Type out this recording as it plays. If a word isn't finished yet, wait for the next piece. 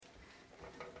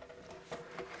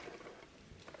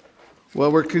Well,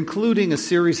 we're concluding a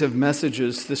series of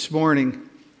messages this morning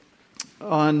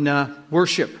on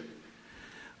worship.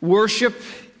 Worship,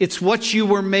 it's what you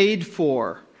were made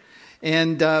for.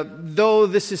 And though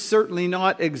this is certainly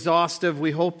not exhaustive,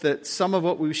 we hope that some of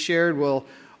what we've shared will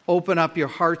open up your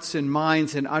hearts and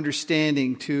minds and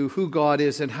understanding to who God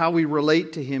is and how we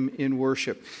relate to Him in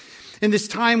worship. In this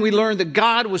time, we learned that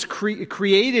God was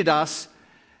created us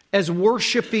as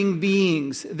worshiping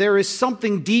beings. There is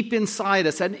something deep inside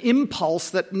us, an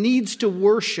impulse that needs to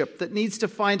worship, that needs to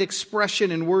find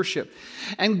expression in worship.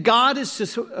 And God is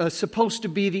supposed to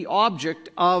be the object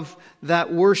of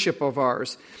that worship of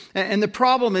ours. And the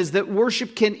problem is that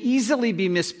worship can easily be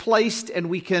misplaced, and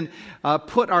we can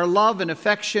put our love and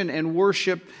affection and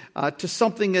worship to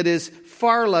something that is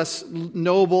far less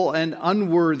noble and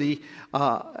unworthy,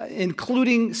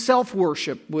 including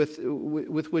self-worship with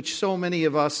which so many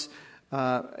of us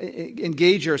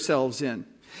engage ourselves in.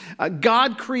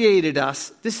 God created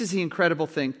us, this is the incredible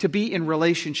thing, to be in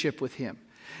relationship with Him.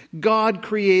 God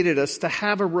created us to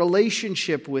have a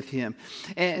relationship with Him.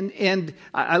 And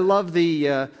I love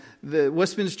the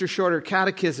Westminster Shorter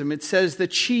Catechism. It says the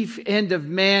chief end of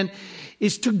man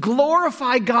is to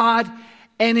glorify God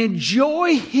and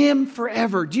enjoy Him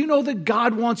forever. Do you know that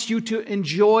God wants you to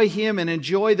enjoy Him and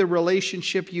enjoy the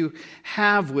relationship you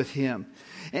have with Him?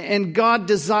 And God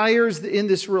desires in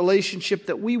this relationship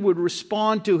that we would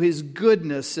respond to His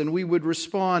goodness and we would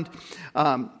respond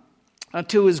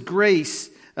to His grace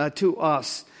to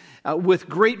us with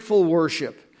grateful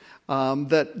worship.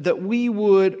 That we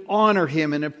would honor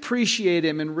Him and appreciate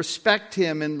Him and respect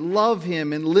Him and love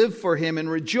Him and live for Him and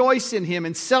rejoice in Him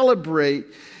and celebrate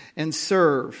and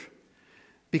serve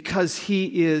because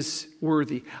He is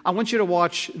worthy. I want you to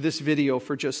watch this video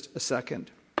for just a second.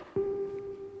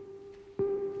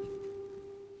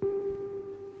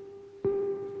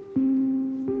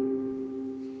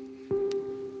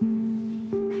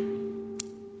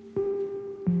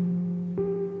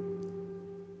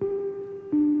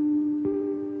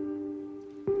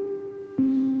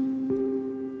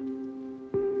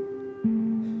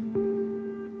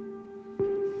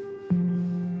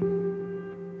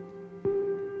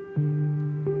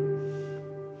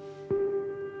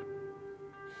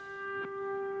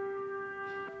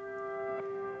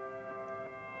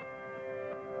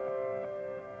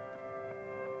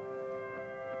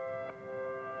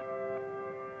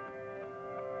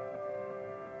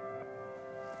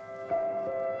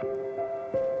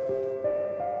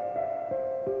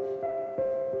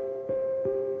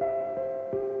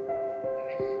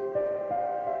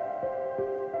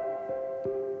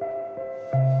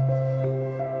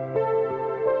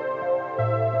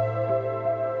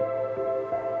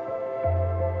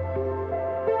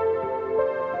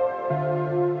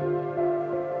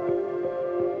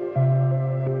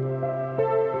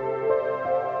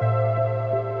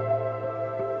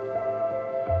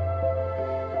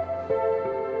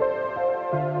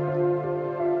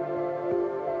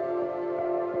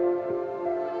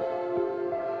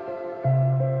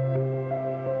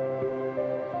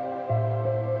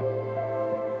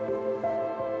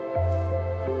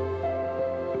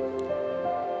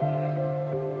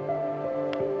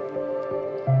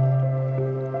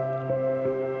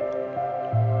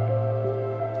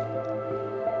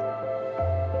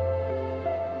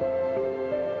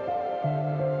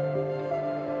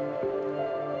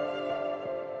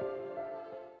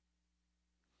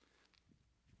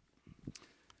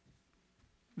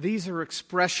 These are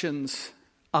expressions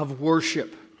of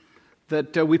worship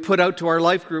that we put out to our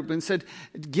life group and said,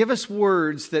 give us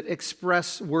words that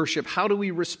express worship. How do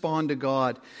we respond to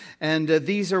God? And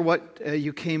these are what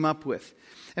you came up with.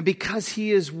 And because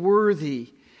He is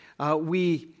worthy,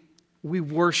 we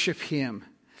worship Him.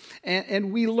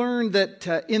 And we learned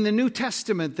that in the New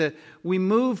Testament that we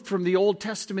moved from the Old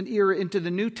Testament era into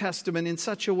the New Testament in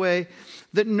such a way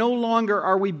that no longer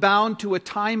are we bound to a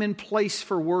time and place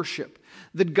for worship.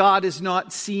 That God is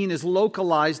not seen as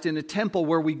localized in a temple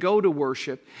where we go to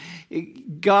worship.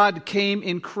 God came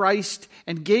in Christ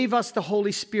and gave us the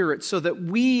Holy Spirit so that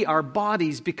we, our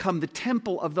bodies, become the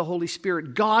temple of the Holy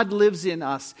Spirit. God lives in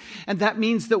us. And that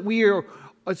means that we are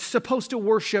supposed to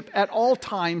worship at all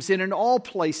times and in all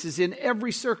places, in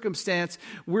every circumstance.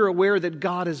 We're aware that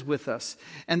God is with us.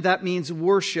 And that means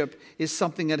worship is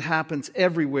something that happens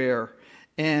everywhere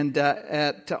and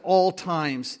at all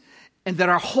times. And that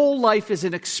our whole life is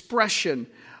an expression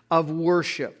of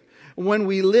worship. When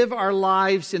we live our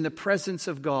lives in the presence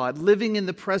of God, living in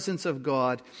the presence of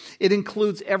God, it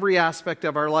includes every aspect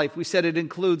of our life. We said it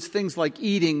includes things like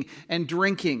eating and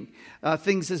drinking,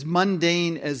 things as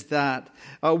mundane as that,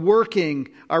 working,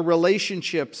 our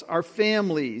relationships, our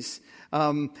families,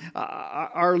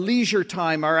 our leisure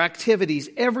time, our activities,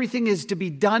 everything is to be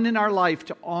done in our life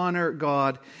to honor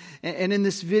God. And in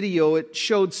this video, it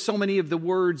showed so many of the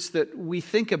words that we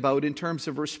think about in terms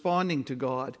of responding to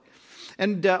God.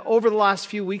 And over the last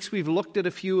few weeks, we've looked at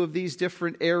a few of these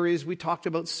different areas. We talked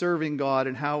about serving God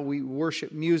and how we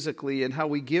worship musically and how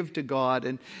we give to God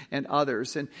and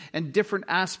others and different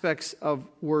aspects of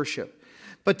worship.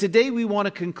 But today we want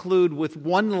to conclude with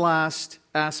one last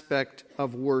aspect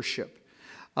of worship.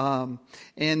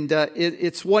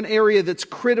 It's one area that's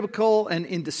critical and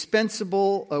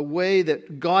indispensable, a way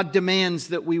that God demands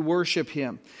that we worship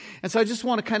Him. And so I just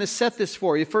want to kind of set this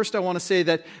for you. First, I want to say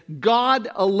that God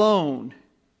alone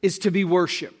is to be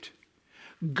worshiped.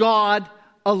 God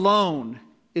alone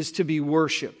is to be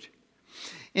worshiped.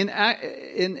 In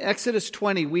Exodus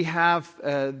 20, we have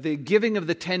the giving of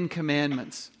the 10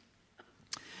 Commandments.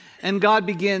 And God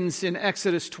begins in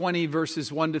Exodus 20,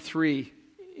 verses 1 to 3,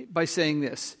 by saying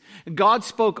this. God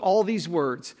spoke all these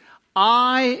words.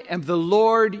 I am the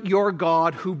Lord your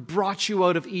God who brought you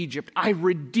out of Egypt. I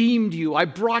redeemed you. I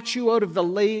brought you out of the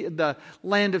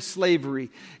land of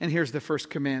slavery. And here's the first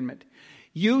commandment.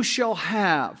 You shall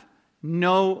have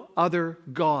no other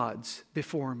gods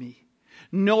before me.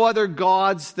 No other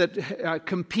gods that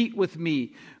compete with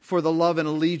me for the love and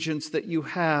allegiance that you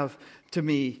have to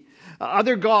me.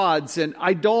 Other gods and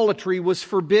idolatry was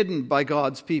forbidden by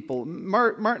God's people.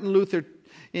 Martin Luther,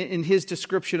 in his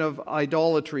description of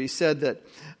idolatry, said that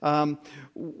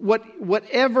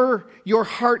whatever your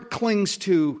heart clings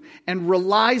to and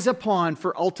relies upon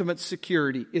for ultimate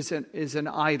security is an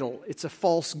idol. It's a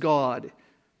false god.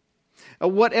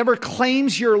 Whatever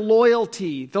claims your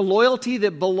loyalty, the loyalty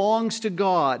that belongs to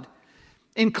God,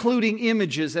 including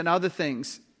images and other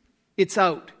things, it's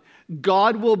out.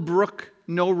 God will brook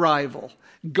no rival.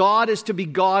 God is to be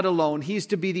God alone. He's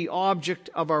to be the object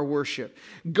of our worship.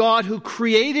 God who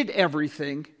created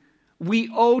everything, we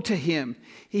owe to Him.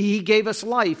 He gave us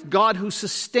life. God who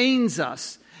sustains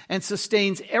us and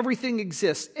sustains everything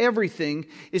exists. Everything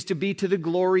is to be to the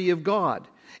glory of God.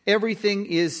 Everything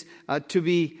is to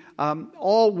be,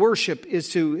 all worship is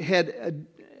to head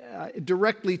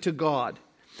directly to God.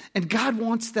 And God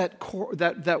wants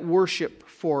that worship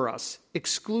for us,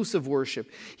 exclusive worship.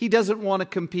 He doesn't want to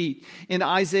compete. In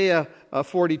Isaiah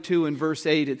 42 and verse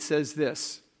 8, it says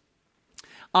this,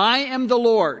 I am the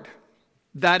Lord,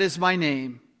 that is my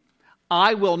name.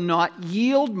 I will not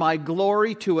yield my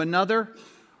glory to another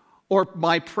or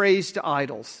my praise to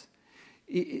idols.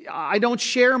 I don't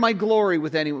share my glory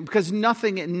with anyone because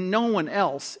nothing and no one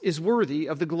else is worthy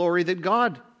of the glory that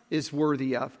God is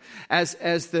worthy of. As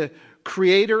the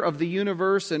creator of the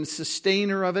universe and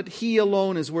sustainer of it, He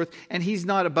alone is worth, and He's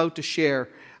not about to share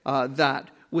that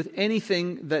with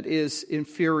anything that is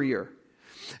inferior.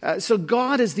 So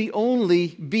God is the only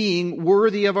being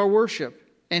worthy of our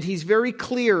worship, and He's very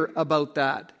clear about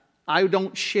that. I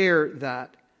don't share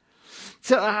that.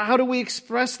 So how do we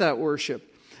express that worship?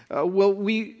 Well,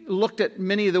 we looked at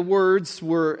many of the words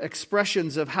were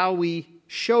expressions of how we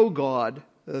show God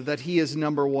that He is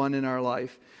number one in our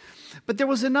life. But there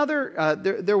was another.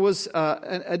 There was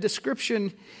a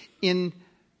description in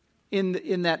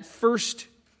that first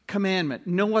commandment,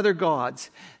 no other gods.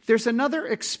 There's another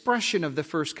expression of the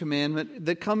first commandment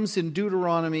that comes in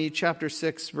Deuteronomy chapter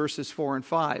 6, verses 4 and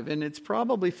 5, and it's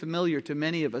probably familiar to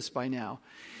many of us by now.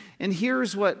 And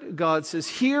here's what God says: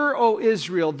 Hear, O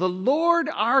Israel, the Lord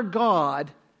our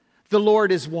God, the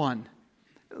Lord is one.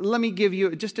 Let me give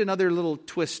you just another little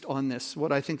twist on this,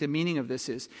 what I think the meaning of this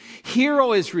is. Hear,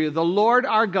 O Israel, the Lord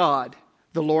our God,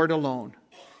 the Lord alone.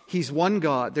 He's one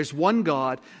God. There's one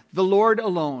God, the Lord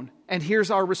alone. And here's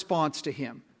our response to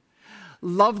Him.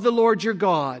 Love the Lord your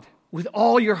God with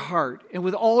all your heart and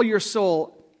with all your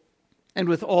soul and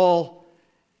with all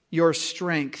your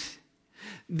strength.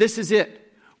 This is it.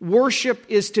 Worship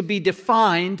is to be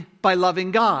defined by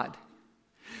loving God.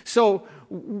 So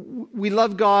we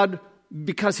love God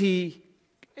because He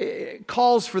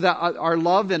calls for that, our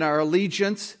love and our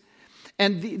allegiance.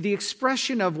 And the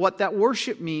expression of what that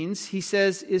worship means, He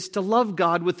says, is to love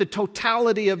God with the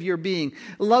totality of your being.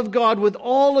 Love God with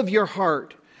all of your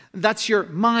heart. That's your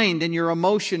mind and your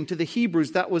emotion. To the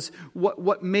Hebrews, that was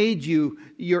what made you.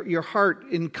 Your heart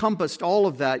encompassed all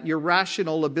of that. Your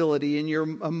rational ability and your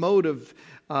emotive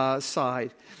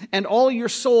side, and all your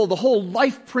soul, the whole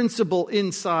life principle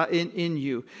inside in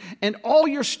you, and all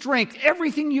your strength,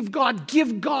 everything you've got.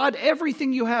 Give God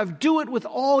everything you have. Do it with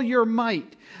all your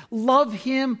might. Love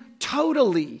Him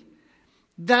totally.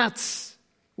 That's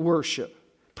worship.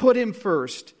 Put Him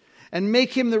first, and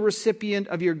make Him the recipient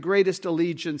of your greatest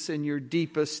allegiance and your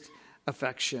deepest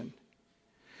affection.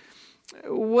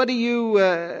 What do you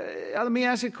let me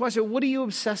ask you a question. What do you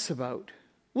obsess about?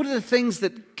 What are the things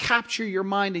that capture your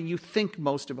mind and you think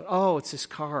most about? Oh, it's this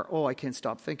car. Oh, I can't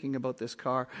stop thinking about this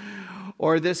car.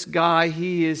 Or this guy,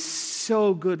 he is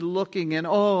so good looking. And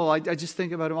I just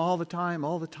think about him all the time.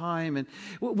 And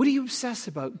what do you obsess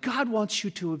about? God wants you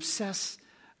to obsess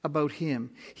about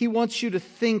Him. He wants you to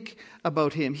think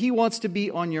about Him. He wants to be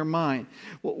on your mind.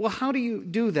 Well, how do you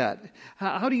do that?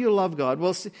 How do you love God?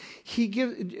 Well,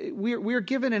 we're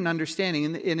given an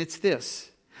understanding, and it's this.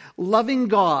 Loving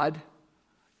God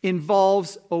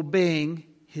involves obeying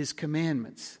His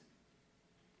commandments.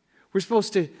 We're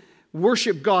supposed to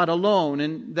worship God alone,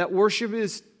 and that worship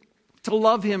is to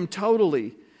love Him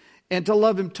totally. And to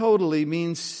love Him totally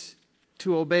means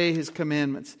to obey His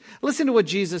commandments. Listen to what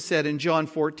Jesus said in John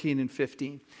 14 and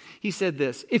 15. He said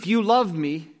this, "If you love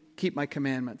me, keep my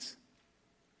commandments.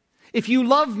 If you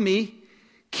love me,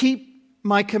 keep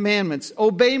my commandments.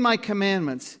 Obey my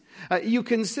commandments." You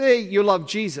can say you love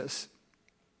Jesus.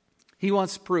 He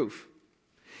wants proof.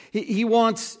 He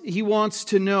wants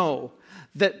to know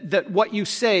that what you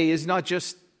say is not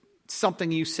just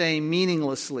something you say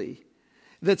meaninglessly,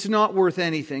 that's not worth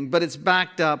anything, but it's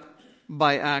backed up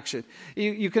by action.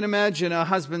 You can imagine a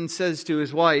husband says to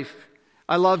his wife,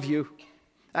 "I love you."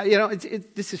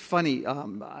 This is funny.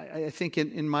 I think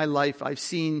in my life I've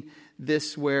seen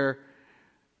this where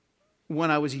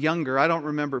when I was younger, I don't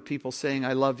remember people saying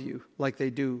 "I love you" like they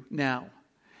do now.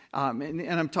 And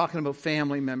I'm talking about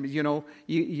family members.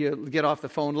 You get off the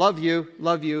phone, love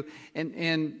you,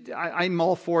 and I'm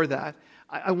all for that.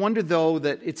 I wonder, though,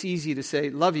 that it's easy to say,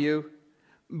 love you,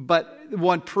 but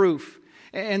want proof.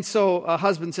 And so a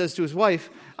husband says to his wife,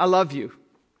 "I love you."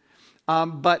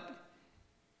 But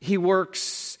he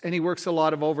works, and he works a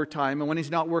lot of overtime. And when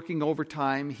he's not working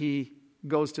overtime, he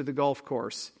goes to the golf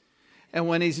course. And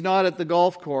when he's not at the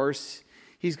golf course,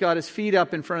 he's got his feet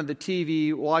up in front of the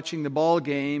TV watching the ball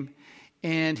game,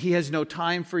 and he has no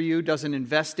time for you, doesn't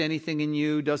invest anything in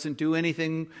you, doesn't do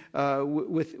anything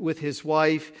with his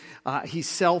wife. He's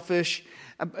selfish.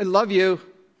 "I love you,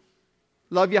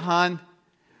 hon."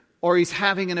 Or he's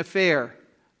having an affair.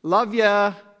 "Love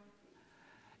ya."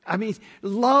 I mean,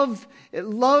 love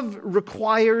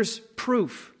requires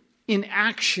proof in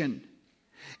action.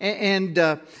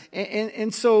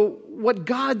 And so what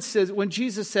God says, when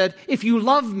Jesus said, "If you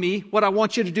love me, what I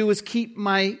want you to do is keep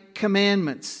my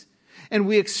commandments." And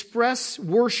we express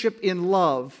worship in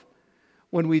love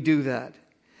when we do that.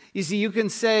 You see, you can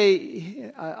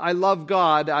say, "I love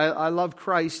God, I love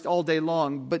Christ" all day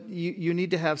long, but you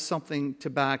need to have something to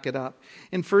back it up.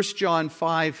 In 1 John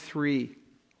 5:3,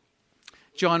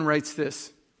 John writes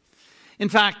this, "In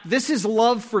fact, this is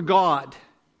love for God,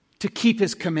 to keep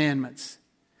His commandments."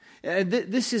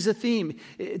 This is a theme.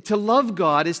 To love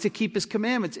God is to keep His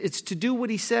commandments. It's to do what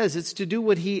He says. It's to do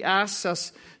what He asks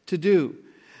us to do.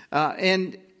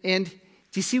 And do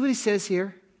you see what He says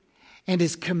here? "And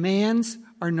His commands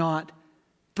are not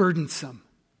burdensome."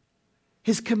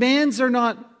 His commands are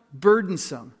not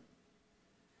burdensome.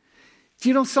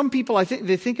 Some people, I think,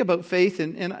 they think about faith,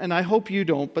 and I hope you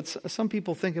don't, but some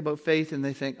people think about faith and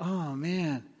they think, "Oh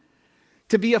man,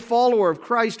 to be a follower of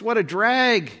Christ, what a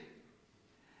drag.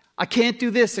 I can't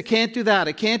do this, I can't do that,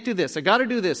 I can't do this, I got to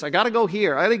do this, I got to go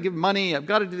here, I got to give money, I've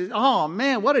got to do this. Oh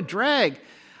man, what a drag.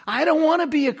 I don't want to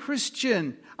be a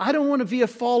Christian. I don't want to be a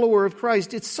follower of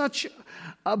Christ. It's such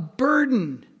a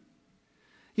burden."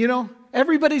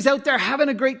 Everybody's out there having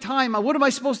a great time. What am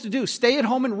I supposed to do? Stay at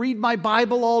home and read my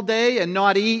Bible all day and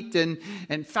not eat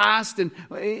and fast? And,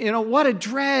 what a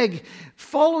drag.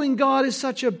 Following God is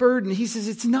such a burden. He says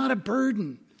it's not a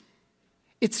burden.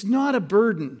 It's not a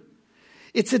burden.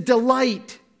 It's a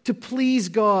delight to please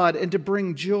God and to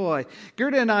bring joy.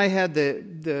 Gerda and I had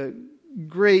the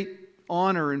great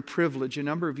honor and privilege a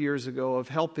number of years ago of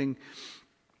helping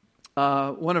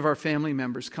one of our family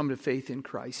members come to faith in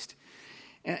Christ.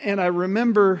 And I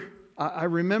remember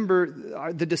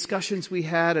the discussions we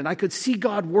had, and I could see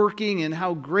God working and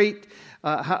how great,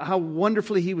 how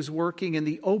wonderfully He was working, and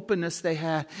the openness they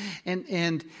had.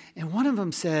 And one of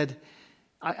them said,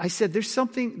 I said, there's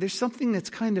something that's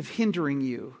kind of hindering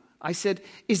you. I said,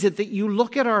 "Is it that you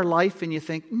look at our life and you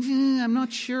think, I'm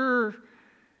not sure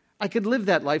I could live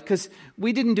that life, because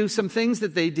we didn't do some things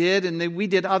that they did, and we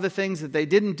did other things that they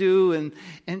didn't do."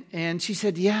 And she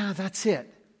said, "Yeah, that's it."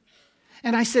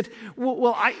 And I said,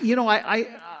 well,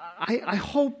 I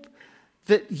hope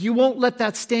that you won't let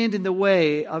that stand in the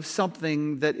way of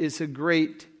something that is the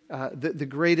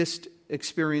greatest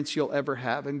experience you'll ever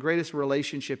have and greatest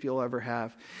relationship you'll ever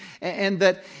have. And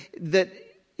that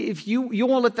if you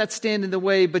won't let that stand in the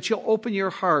way, but you'll open your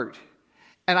heart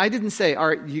And I didn't say, all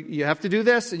right, you have to do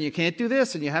this, and you can't do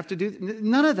this, and you have to do...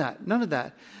 None of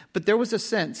that. But there was a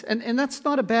sense, and that's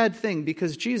not a bad thing,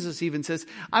 because Jesus even says,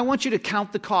 I want you to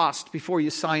count the cost before you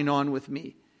sign on with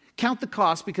me. Count the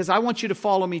cost, because I want you to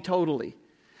follow me totally.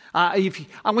 I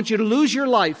want you to lose your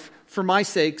life for my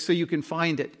sake so you can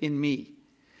find it in me.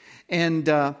 And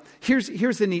here's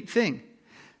the neat thing.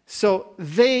 So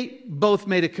they both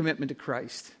made a commitment to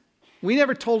Christ. We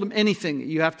never told them anything that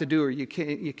you have to do, or you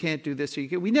can't do this, or you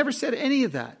can't. We never said any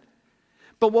of that.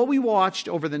 But what we watched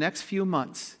over the next few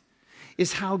months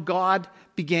is how God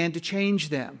began to change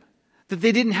them. That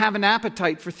they didn't have an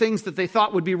appetite for things that they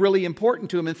thought would be really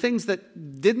important to them, and things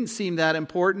that didn't seem that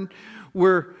important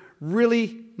were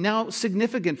really now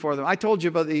significant for them. I told you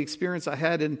about the experience I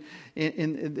had in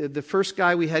the first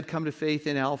guy we had come to faith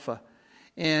in Alpha.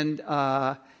 And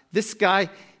this guy,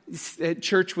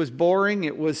 church was boring.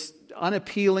 It was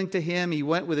unappealing to him. He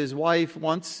went with his wife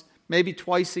once, maybe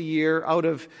twice a year, out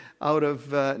of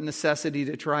necessity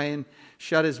to try and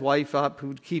shut his wife up, who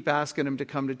would keep asking him to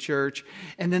come to church.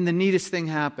 And then the neatest thing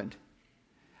happened.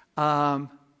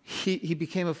 He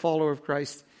became a follower of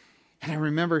Christ. And I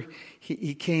remember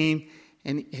he came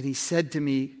and he said to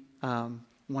me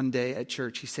one day at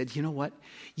church, he said, you know what?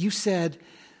 You said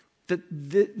that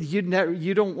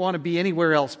you don't want to be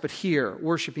anywhere else but here,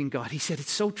 worshiping God. He said,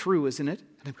 it's so true, isn't it?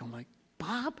 And I'm going like,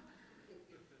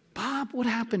 Bob, what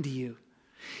happened to you?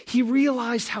 He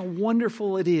realized how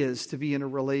wonderful it is to be in a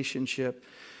relationship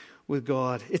with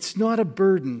God. It's not a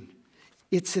burden.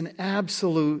 It's an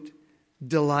absolute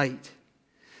delight.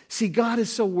 See, God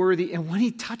is so worthy, and when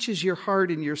He touches your heart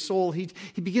and your soul, He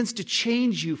begins to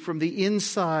change you from the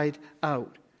inside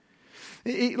out.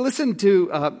 Listen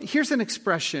to, here's an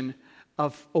expression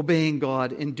of obeying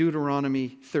God in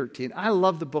Deuteronomy 13. I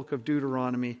love the book of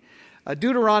Deuteronomy.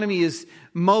 Deuteronomy is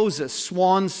Moses'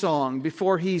 swan song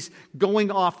before he's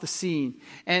going off the scene.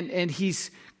 And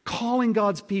he's calling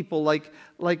God's people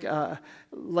like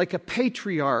a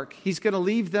patriarch. He's going to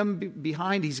leave them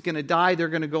behind. He's going to die. They're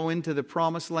going to go into the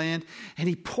promised land. And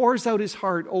he pours out his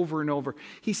heart over and over.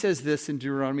 He says this in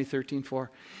Deuteronomy 13:4.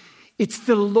 It's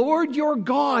the Lord your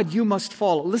God you must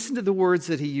follow. Listen to the words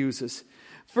that he uses.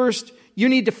 First, you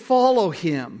need to follow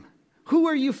him. Who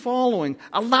are you following?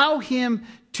 Allow him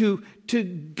to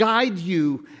guide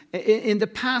you in the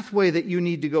pathway that you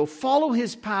need to go. Follow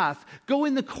his path. Go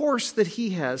in the course that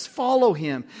he has. Follow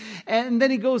him. And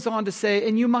then he goes on to say,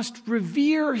 and you must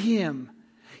revere him.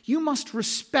 You must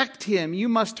respect him. You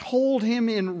must hold him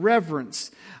in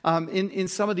reverence. In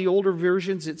some of the older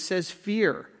versions, it says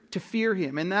fear. To fear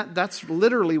him. And that's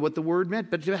literally what the word meant.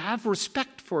 But to have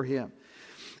respect for him.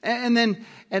 And then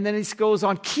he goes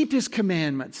on, keep his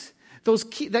commandments.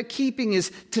 That keeping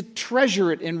is to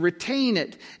treasure it and retain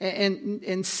it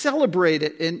and celebrate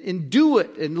it and do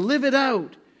it and live it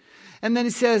out. And then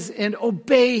he says, and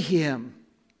obey him.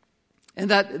 And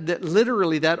that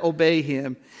literally that obey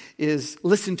him is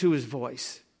listen to his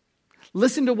voice.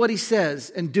 Listen to what he says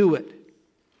and do it.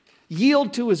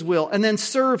 Yield to his will, and then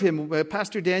serve him.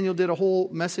 Pastor Daniel did a whole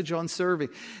message on serving.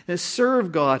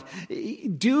 Serve God.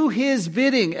 Do his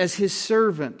bidding as his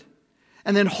servant.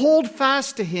 And then hold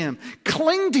fast to him.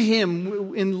 Cling to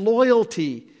him in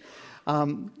loyalty.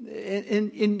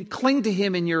 And cling to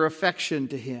him in your affection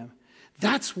to him.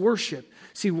 That's worship.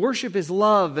 See, worship is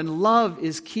love, and love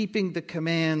is keeping the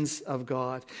commands of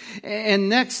God. And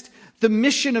next, the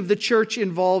mission of the church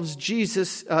involves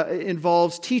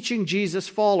teaching Jesus'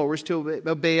 followers to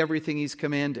obey everything he's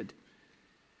commanded.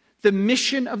 The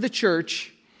mission of the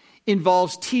church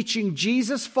involves teaching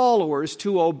Jesus' followers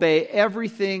to obey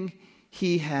everything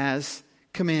he has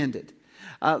commanded.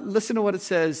 Listen to what it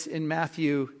says in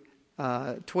Matthew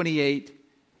 28,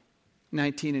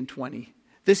 19 and 20.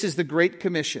 This is the Great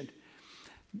Commission.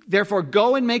 Therefore,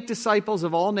 go and make disciples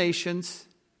of all nations,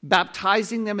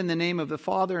 baptizing them in the name of the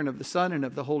Father and of the Son and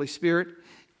of the Holy Spirit.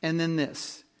 And then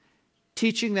this,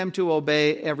 teaching them to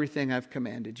obey everything I've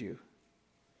commanded you.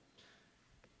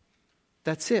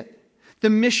 That's it. The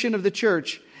mission of the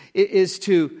church is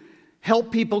to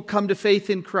help people come to faith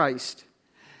in Christ,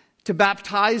 to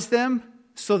baptize them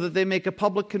so that they make a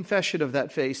public confession of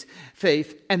that faith,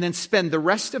 and then spend the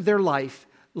rest of their life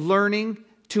learning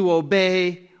to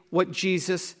obey what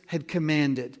Jesus had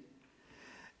commanded.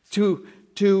 To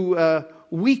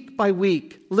week by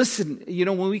week, listen,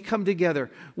 when we come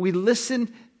together, we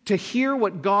listen to hear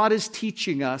what God is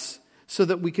teaching us so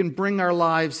that we can bring our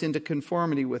lives into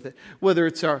conformity with it. Whether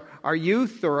it's our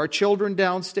youth or our children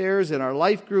downstairs, in our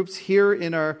life groups, here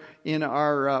in our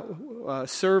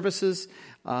services,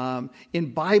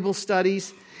 in Bible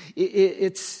studies,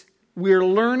 we're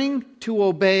learning to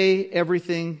obey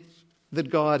everything that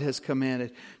God has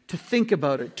commanded, to think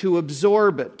about it, to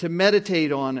absorb it, to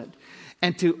meditate on it,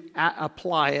 and to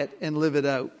apply it and live it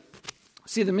out.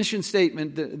 See, the mission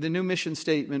statement, the new mission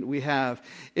statement we have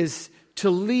is to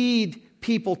lead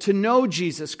people to know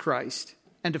Jesus Christ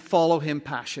and to follow him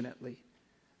passionately.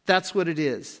 That's what it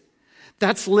is.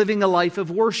 That's living a life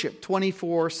of worship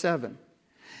 24/7.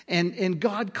 And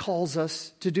God calls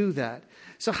us to do that.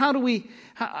 So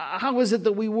how is it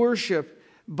that we worship?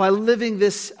 By living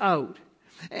this out.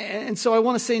 And so I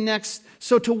want to say next,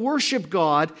 so to worship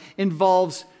God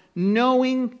involves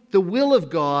knowing the will of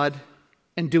God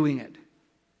and doing it.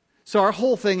 So our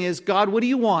whole thing is, God, what do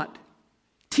you want?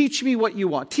 Teach me what you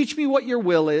want. Teach me what your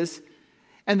will is,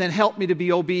 and then help me to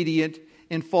be obedient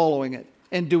in following it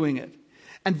and doing it.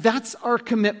 And that's our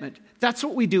commitment. That's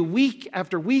what we do week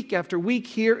after week after week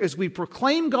here as we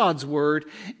proclaim God's word,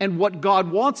 and what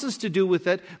God wants us to do with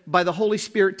it by the Holy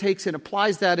Spirit takes and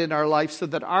applies that in our life so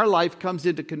that our life comes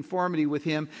into conformity with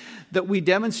him, that we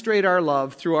demonstrate our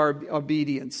love through our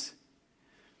obedience.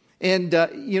 And,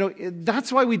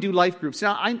 that's why we do life groups.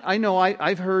 Now, I know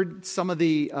I've heard some of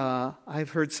the, I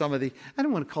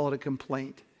don't want to call it a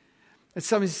complaint. And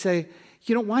somebody say,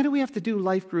 why do we have to do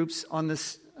life groups on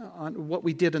this, on what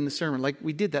we did in the sermon? Like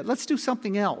we did that. Let's do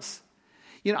something else.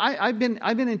 I've been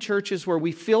in churches where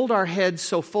we filled our heads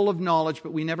so full of knowledge,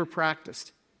 but we never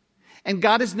practiced. And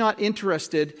God is not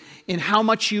interested in how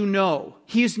much you know.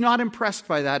 He is not impressed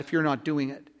by that if you're not doing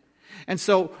it. And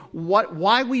so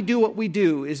why we do what we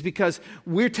do is because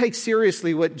we take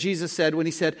seriously what Jesus said when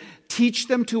he said, teach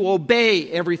them to obey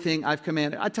everything I've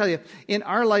commanded. I tell you, in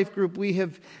our life group, we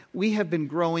have been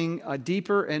growing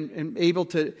deeper and able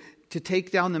to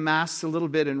take down the masks a little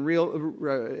bit and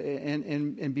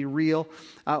be real.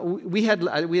 We had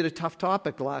a tough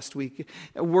topic last week,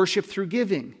 worship through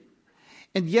giving.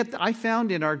 And yet I found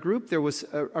in our group there was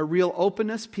a real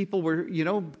openness. People were,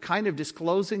 kind of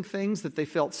disclosing things that they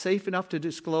felt safe enough to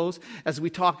disclose as we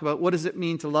talk about what does it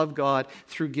mean to love God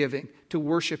through giving, to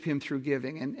worship him through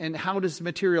giving, and how does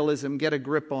materialism get a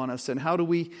grip on us, and how do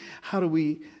we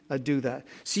do that?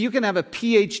 So you can have a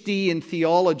PhD in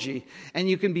theology and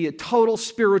you can be a total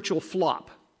spiritual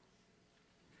flop.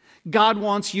 God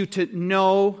wants you to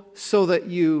know so that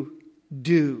you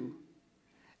do.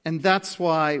 And that's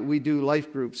why we do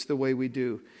life groups the way we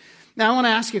do. Now I want to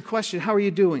ask you a question. How are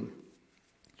you doing?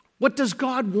 What does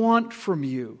God want from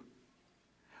you?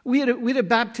 We had a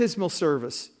baptismal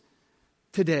service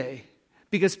today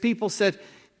because people said,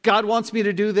 God wants me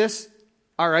to do this.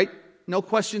 All right, no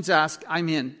questions asked. I'm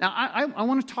in. Now I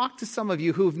want to talk to some of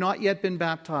you who have not yet been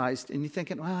baptized. And you're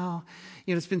thinking, well,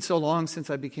 it's been so long since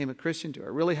I became a Christian. Do I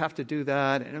really have to do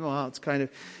that? And well, it's kind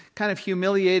of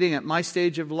humiliating at my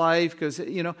stage of life because,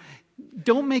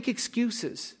 don't make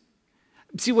excuses.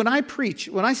 See, when I preach,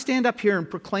 when I stand up here and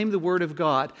proclaim the Word of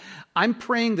God, I'm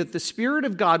praying that the Spirit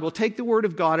of God will take the Word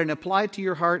of God and apply it to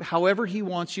your heart however He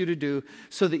wants you to do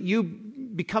so that you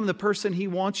become the person He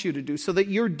wants you to do, so that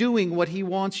you're doing what He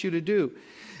wants you to do.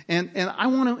 And I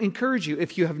want to encourage you,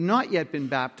 if you have not yet been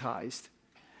baptized,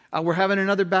 we're having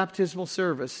another baptismal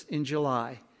service in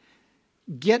July.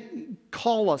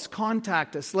 Call us,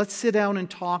 contact us. Let's sit down and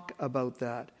talk about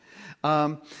that.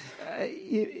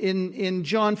 In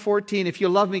John 14, if you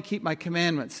love me, keep my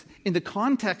commandments. In the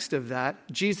context of that,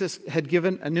 Jesus had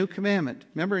given a new commandment.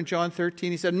 Remember in John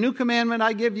 13, he said, a new commandment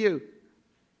I give you.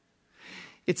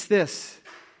 It's this: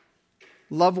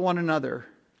 love one another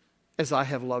as I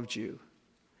have loved you.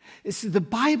 The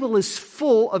Bible is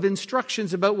full of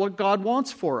instructions about what God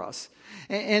wants for us.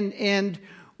 And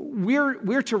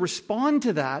we're to respond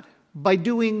to that by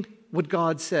doing what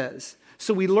God says.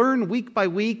 So we learn week by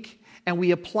week and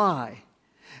we apply.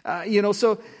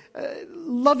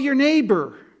 Love your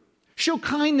neighbor. Show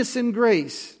kindness and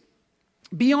grace.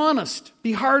 Be honest.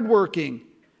 Be hardworking.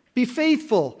 Be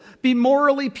faithful. Be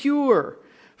morally pure.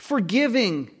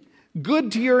 Forgiving.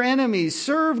 Good to your enemies.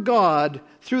 Serve God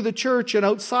through the church and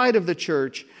outside of the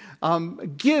church.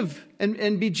 Give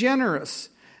and be generous.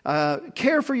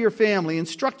 Care for your family.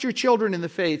 Instruct your children in the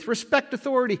faith. Respect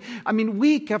authority.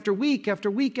 Week after week after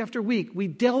week after week, we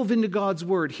delve into God's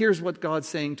Word. Here's what God's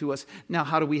saying to us. Now,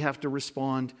 how do we have to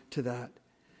respond to that?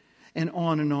 And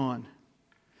on and on.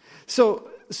 So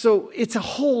it's a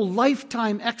whole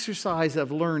lifetime exercise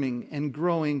of learning and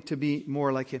growing to be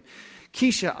more like Him.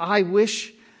 Keisha, I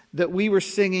wish that we were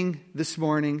singing this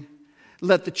morning,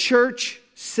 let the church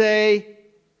say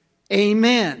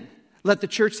amen. Let the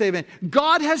church say amen.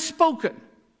 God has spoken.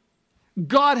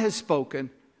 God has spoken.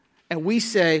 And we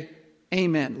say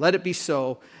amen. Let it be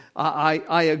so.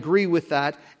 I agree with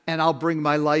that, and I'll bring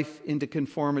my life into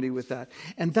conformity with that.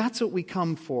 And that's what we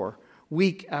come for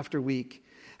week after week.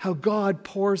 how God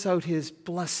pours out his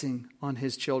blessing on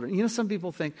his children. You know, some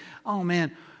people think, oh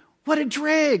man, what a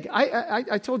drag.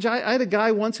 I told you, I had a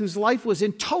guy once whose life was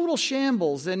in total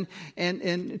shambles and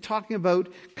talking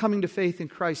about coming to faith in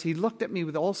Christ. He looked at me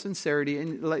with all sincerity,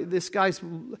 and like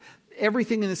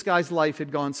everything in this guy's life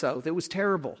had gone south. It was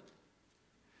terrible.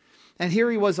 And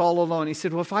here he was all alone. He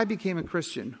said, well, if I became a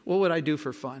Christian, what would I do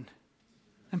for fun?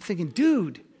 I'm thinking,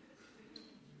 dude,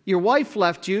 your wife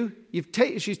left you.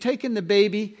 She's taken the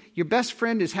baby. Your best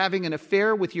friend is having an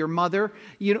affair with your mother.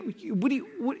 You know,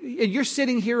 and you're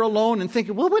sitting here alone and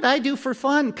thinking, what would I do for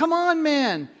fun? Come on,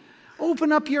 man.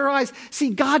 Open up your eyes.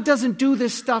 See, God doesn't do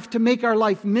this stuff to make our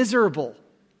life miserable.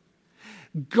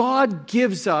 God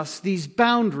gives us these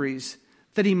boundaries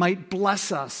that he might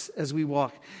bless us as we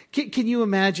walk. Can you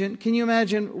imagine? Can you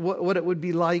imagine what it would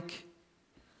be like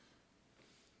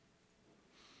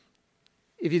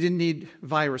if you didn't need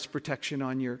virus protection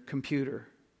on your computer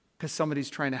because somebody's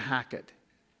trying to hack it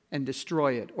and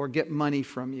destroy it or get money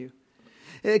from you?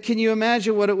 Can you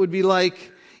imagine what it would be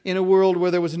like in a world where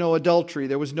there was no adultery,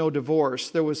 there was no divorce,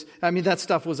 that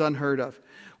stuff was unheard of,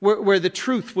 where the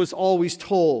truth was always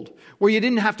told, where you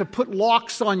didn't have to put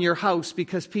locks on your house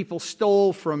because people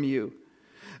stole from you,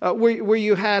 where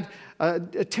you had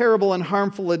terrible and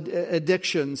harmful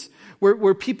addictions,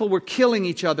 where people were killing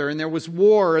each other and there was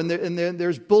war and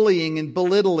there's bullying and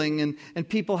belittling and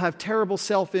people have terrible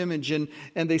self-image and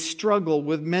they struggle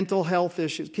with mental health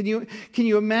issues. Can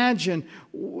you imagine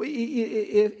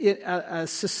a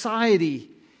society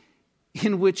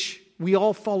in which we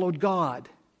all followed God?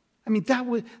 I mean,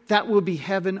 that will be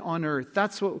heaven on earth.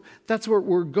 That's what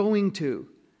we're going to.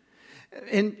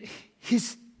 And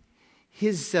his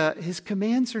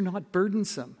commands are not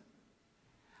burdensome.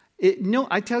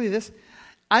 I tell you this,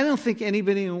 I don't think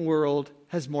anybody in the world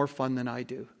has more fun than I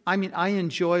do. I mean, I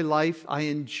enjoy life. I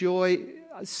enjoy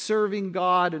serving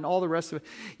God and all the rest of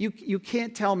it. You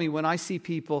can't tell me when I see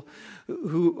people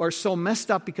who are so messed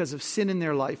up because of sin in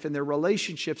their life and their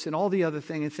relationships and all the other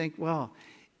thing and think, well,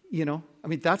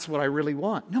 that's what I really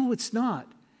want. No, it's not.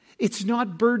 It's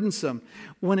not burdensome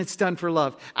when it's done for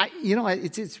love.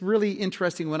 It's really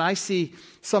interesting when I see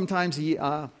sometimes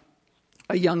a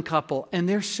young couple and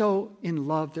they're so in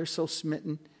love, they're so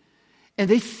smitten. And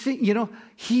they think,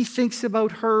 he thinks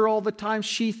about her all the time.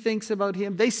 She thinks about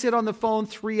him. They sit on the phone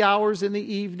 3 hours in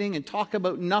the evening and talk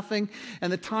about nothing.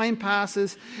 And the time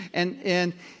passes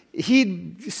and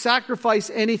he'd sacrifice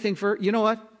anything for her. You know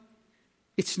what?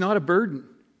 It's not a burden.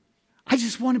 I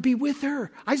just want to be with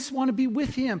her. I just want to be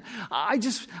with him. And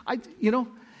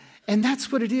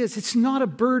that's what it is. It's not a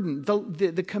burden.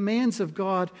 The commands of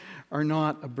God are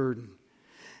not a burden.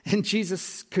 And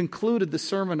Jesus concluded the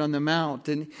Sermon on the Mount,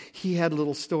 and he had a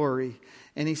little story.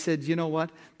 And he said, you know what?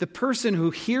 The person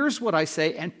who hears what I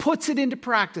say and puts it into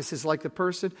practice is like the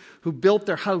person who built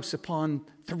their house upon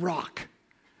the rock.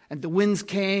 And the winds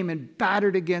came and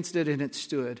battered against it, and it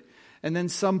stood. And then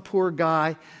some poor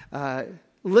guy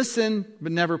listened,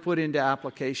 but never put into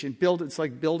application. It's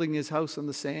like building his house on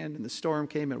the sand, and the storm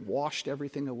came and washed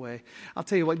everything away. I'll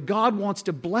tell you what, God wants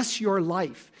to bless your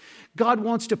life. God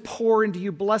wants to pour into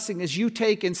you blessing as you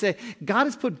take and say, God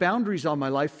has put boundaries on my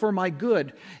life for my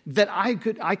good, that I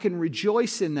can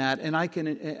rejoice in that, and I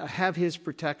can have his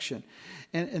protection.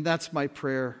 And that's my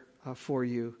prayer for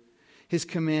you. His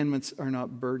commandments are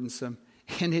not burdensome,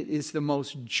 and it is the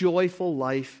most joyful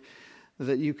life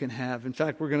that you can have. In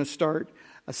fact, we're going to start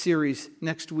a series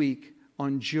next week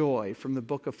on joy from the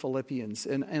book of Philippians.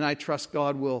 And I trust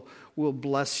God will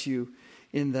bless you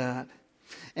in that.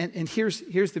 And here's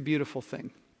the beautiful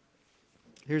thing.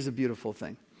 Here's the beautiful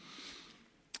thing.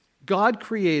 God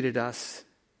created us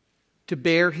to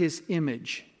bear his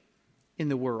image in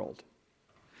the world.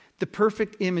 The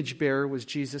perfect image bearer was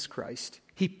Jesus Christ.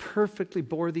 He perfectly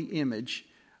bore the image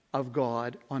of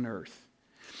God on earth.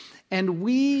 And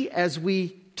we, as we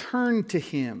turn to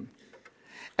him,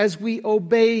 as we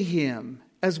obey him,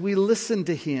 as we listen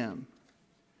to him,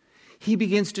 he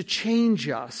begins to change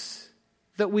us,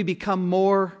 that we become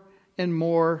more and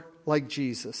more like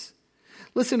Jesus.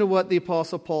 Listen to what the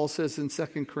Apostle Paul says in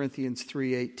 2 Corinthians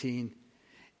 3:18.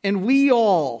 And we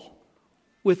all,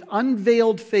 with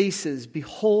unveiled faces,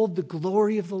 behold the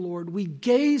glory of the Lord. We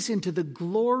gaze into the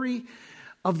glory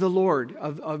of the Lord,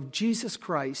 of Jesus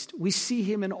Christ. We see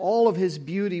him in all of his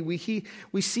beauty. We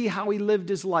see how he lived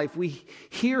his life. We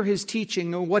hear his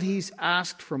teaching and what he's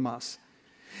asked from us.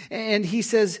 And he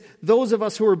says, those of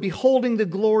us who are beholding the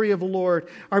glory of the Lord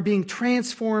are being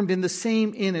transformed in the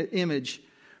same image,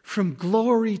 from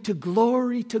glory to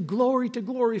glory to glory to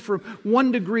glory, from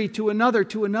one degree to another,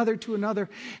 to another, to another.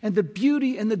 And the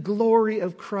beauty and the glory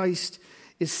of Christ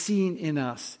is seen in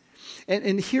us.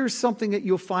 And here's something that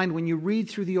you'll find when you read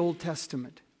through the Old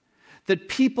Testament, that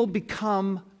people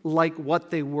become like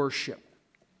what they worship.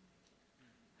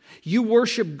 You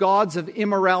worship gods of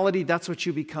immorality, that's what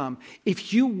you become.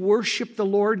 If you worship the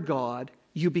Lord God,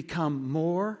 you become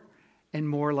more and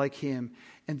more like Him.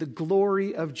 And the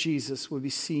glory of Jesus will be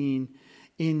seen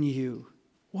in you.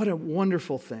 What a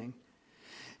wonderful thing.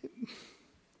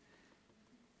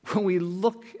 When we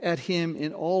look at Him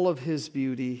in all of His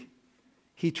beauty,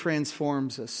 He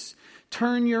transforms us.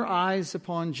 Turn your eyes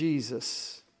upon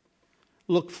Jesus.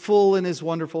 Look full in His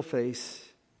wonderful face,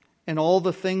 and all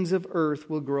the things of earth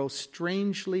will grow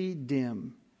strangely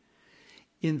dim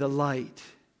in the light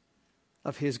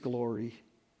of His glory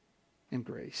and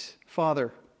grace.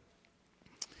 Father,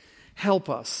 help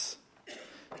us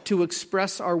to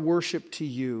express our worship to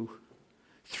You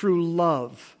through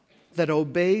love that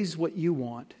obeys what You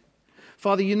want.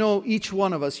 Father, You know each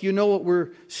one of us. You know what we're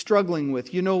struggling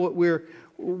with. You know what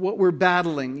we're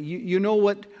battling. You know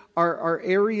what are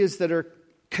areas that are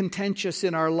contentious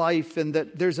in our life, and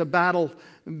that there's a battle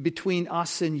between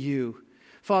us and You.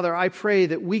 Father, I pray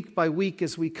that week by week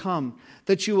as we come,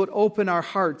 that You would open our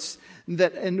hearts,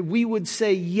 and we would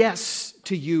say yes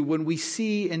to You when we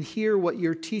see and hear what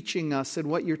You're teaching us and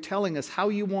what You're telling us, how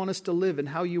You want us to live and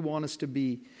how You want us to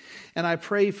be. And I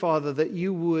pray, Father, that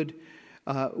You would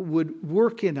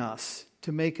work in us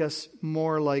to make us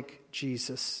more like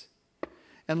Jesus.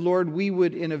 And Lord, we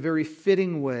would, in a very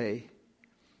fitting way,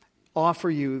 offer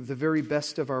You the very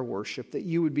best of our worship, that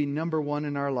You would be number one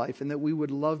in our life, and that we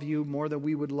would love You more than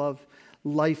we would love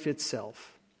life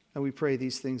itself. And we pray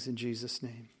these things in Jesus'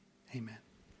 name. Amen.